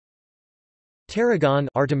Tarragon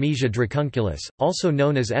Artemisia dracunculus, also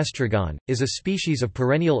known as estragon, is a species of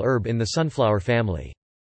perennial herb in the sunflower family.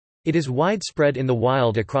 It is widespread in the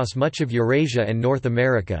wild across much of Eurasia and North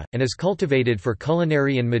America, and is cultivated for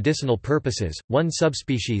culinary and medicinal purposes. One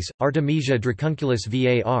subspecies, Artemisia dracunculus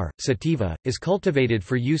var. Sativa, is cultivated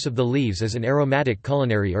for use of the leaves as an aromatic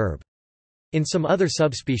culinary herb. In some other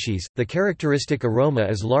subspecies, the characteristic aroma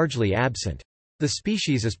is largely absent. The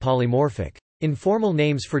species is polymorphic. Informal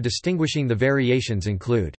names for distinguishing the variations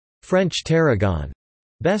include French tarragon,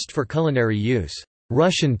 best for culinary use,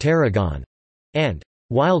 Russian tarragon, and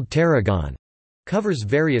wild tarragon, covers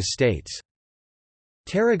various states.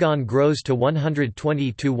 Tarragon grows to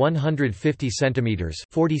 120 to 150 centimeters,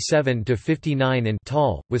 47 to 59 in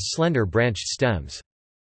tall, with slender branched stems.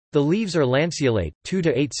 The leaves are lanceolate, 2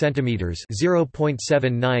 to 8 centimeters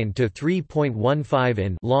 (0.79 to 3.15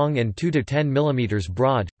 in) long and 2 to 10 millimeters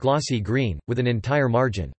broad, glossy green, with an entire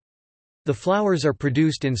margin. The flowers are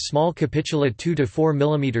produced in small capitula 2 to 4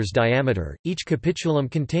 millimeters diameter, each capitulum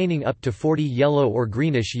containing up to 40 yellow or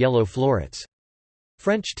greenish-yellow florets.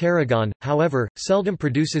 French tarragon, however, seldom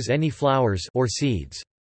produces any flowers or seeds.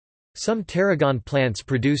 Some tarragon plants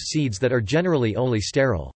produce seeds that are generally only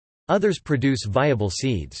sterile. Others produce viable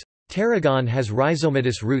seeds. Tarragon has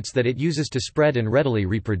rhizomatous roots that it uses to spread and readily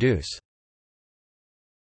reproduce.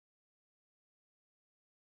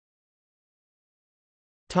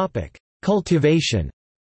 Cultivation.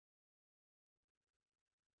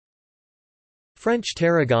 French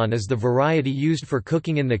tarragon is the variety used for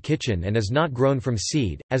cooking in the kitchen and is not grown from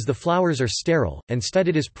seed, as the flowers are sterile, instead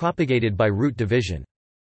it is propagated by root division.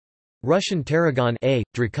 Russian tarragon A.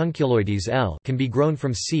 dracunculoides L. can be grown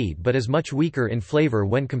from seed but is much weaker in flavor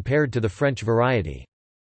when compared to the French variety.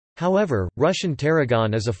 However, Russian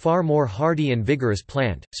tarragon is a far more hardy and vigorous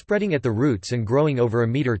plant, spreading at the roots and growing over a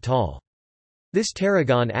meter tall. This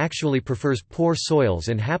tarragon actually prefers poor soils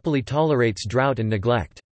and happily tolerates drought and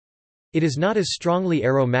neglect. It is not as strongly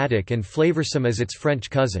aromatic and flavorsome as its French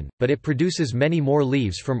cousin, but it produces many more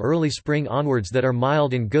leaves from early spring onwards that are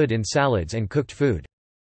mild and good in salads and cooked food.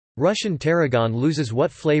 Russian tarragon loses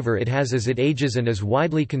what flavor it has as it ages and is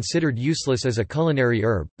widely considered useless as a culinary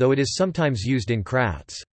herb, though it is sometimes used in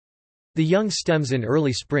crafts. The young stems in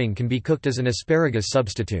early spring can be cooked as an asparagus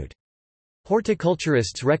substitute.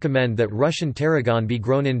 Horticulturists recommend that Russian tarragon be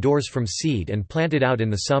grown indoors from seed and planted out in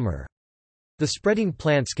the summer. The spreading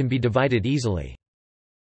plants can be divided easily.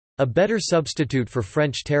 A better substitute for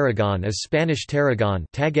French tarragon is Spanish tarragon,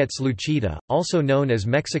 Tagetes lucida, also known as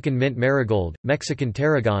Mexican mint marigold, Mexican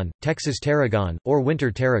tarragon, Texas tarragon, or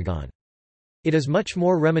winter tarragon. It is much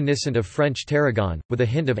more reminiscent of French tarragon, with a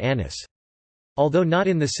hint of anise. Although not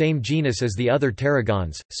in the same genus as the other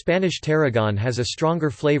tarragons, Spanish tarragon has a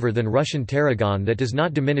stronger flavor than Russian tarragon that does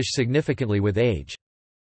not diminish significantly with age.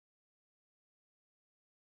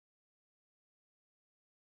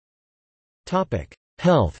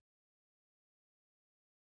 Health.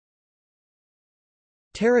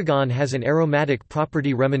 Tarragon has an aromatic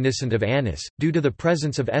property reminiscent of anise, due to the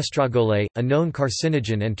presence of estragole, a known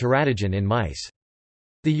carcinogen and teratogen in mice.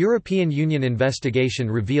 The European Union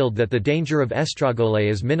investigation revealed that the danger of estragole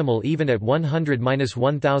is minimal even at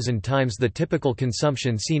 100–1000 times the typical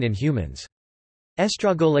consumption seen in humans.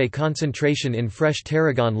 Estragole concentration in fresh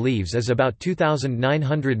tarragon leaves is about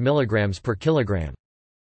 2,900 mg per kilogram.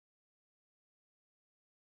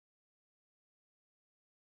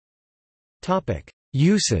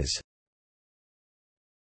 Uses.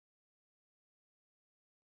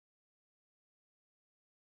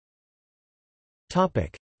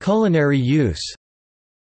 Culinary use.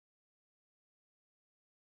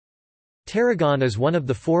 Tarragon is one of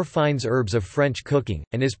the 4 fines herbs of French cooking,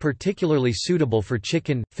 and is particularly suitable for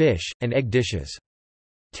chicken, fish, and egg dishes.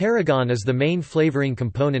 Tarragon is the main flavoring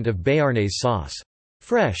component of béarnaise sauce.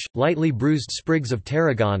 Fresh, lightly bruised sprigs of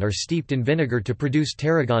tarragon are steeped in vinegar to produce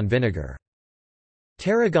tarragon vinegar.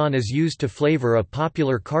 Tarragon is used to flavor a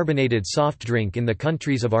popular carbonated soft drink in the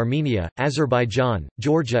countries of Armenia, Azerbaijan,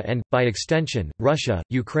 Georgia and, by extension, Russia,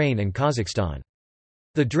 Ukraine and Kazakhstan.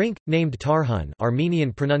 The drink, named tarhun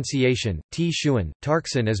Armenian pronunciation, t-shuan,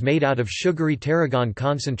 tarksan, is made out of sugary tarragon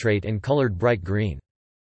concentrate and colored bright green.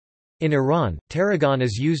 In Iran, tarragon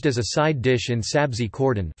is used as a side dish in sabzi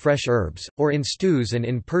khordan fresh herbs, or in stews and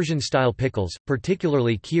in Persian-style pickles,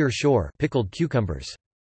 particularly kheer shor pickled cucumbers.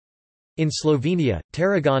 In Slovenia,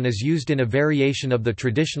 tarragon is used in a variation of the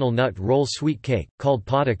traditional nut roll sweet cake, called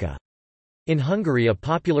potica. In Hungary, a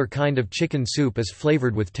popular kind of chicken soup is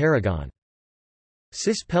flavored with tarragon.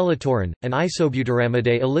 Cis-pelitorin, an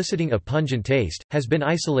isobutyramide eliciting a pungent taste, has been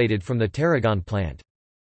isolated from the tarragon plant.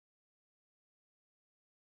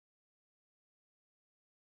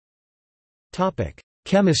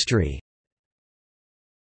 Chemistry.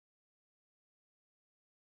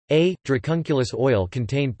 Dracunculus oil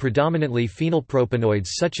contained predominantly phenylpropanoids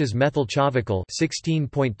such as methyl chavicol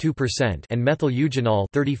 16.2% and methyl eugenol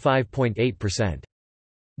 35.8%.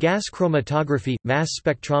 Gas chromatography – mass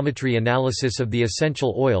spectrometry analysis of the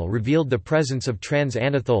essential oil revealed the presence of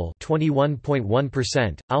trans-anethole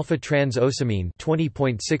 21.1%, alpha-trans-osamine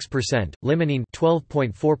 20.6%, limonene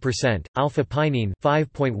 12.4%, alpha-pinene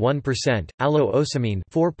 5.1%, allo-osamine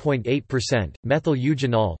 4.8%, methyl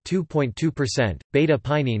eugenol 2.2%,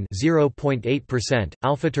 beta-pinene 0.8%,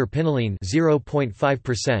 alpha-terpinolene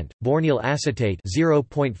 0.5%, bornyl acetate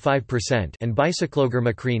 0.5%, and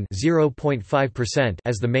bicyclogrammacrine 0.5%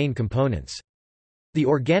 as the main components. The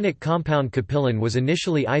organic compound capillin was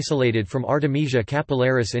initially isolated from Artemisia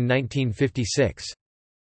capillaris in 1956.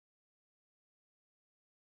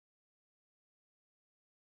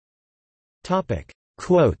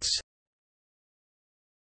 Quotes.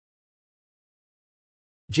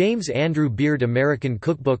 James Andrew Beard, American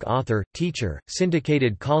cookbook author, teacher,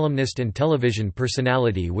 syndicated columnist and television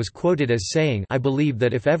personality, was quoted as saying, "I believe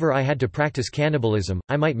that if ever I had to practice cannibalism,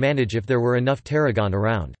 I might manage if there were enough tarragon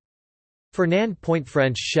around." Fernand Point,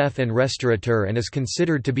 French chef and restaurateur and is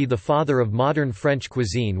considered to be the father of modern French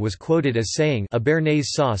cuisine, was quoted as saying, "A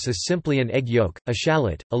béarnaise sauce is simply an egg yolk, a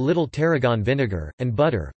shallot, a little tarragon vinegar, and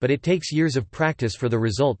butter, but it takes years of practice for the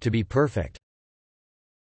result to be perfect."